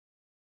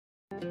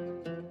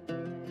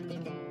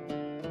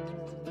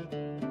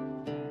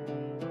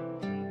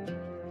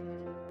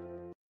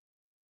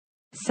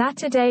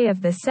Saturday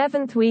of the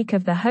 7th week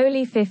of the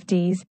Holy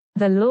Fifties,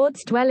 the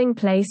Lord's dwelling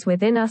place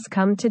within us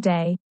come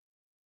today.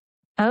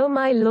 O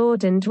my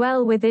Lord, and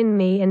dwell within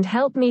me and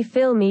help me,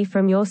 fill me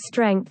from your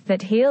strength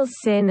that heals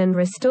sin and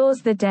restores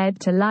the dead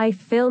to life,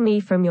 fill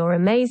me from your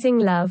amazing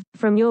love,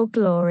 from your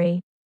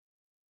glory.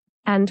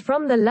 And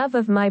from the love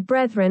of my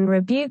brethren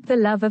rebuke the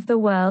love of the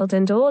world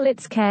and all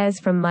its cares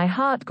from my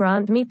heart,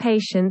 grant me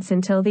patience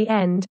until the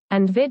end,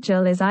 and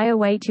vigil as I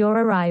await your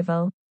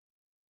arrival.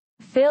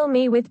 Fill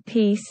me with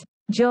peace,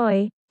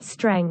 joy,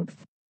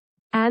 strength,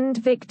 and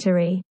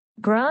victory.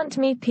 Grant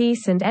me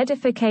peace and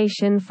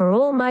edification for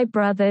all my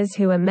brothers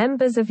who are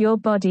members of your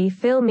body.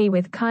 Fill me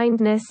with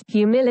kindness,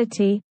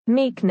 humility,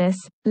 meekness,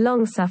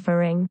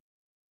 longsuffering,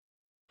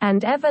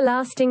 and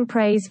everlasting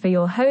praise for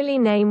your holy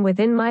name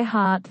within my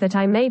heart, that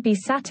I may be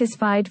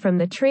satisfied from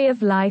the tree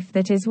of life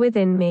that is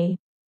within me.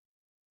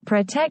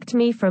 Protect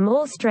me from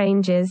all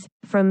strangers,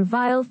 from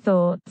vile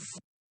thoughts,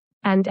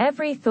 and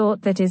every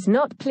thought that is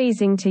not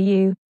pleasing to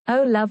you,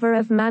 O lover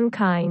of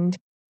mankind.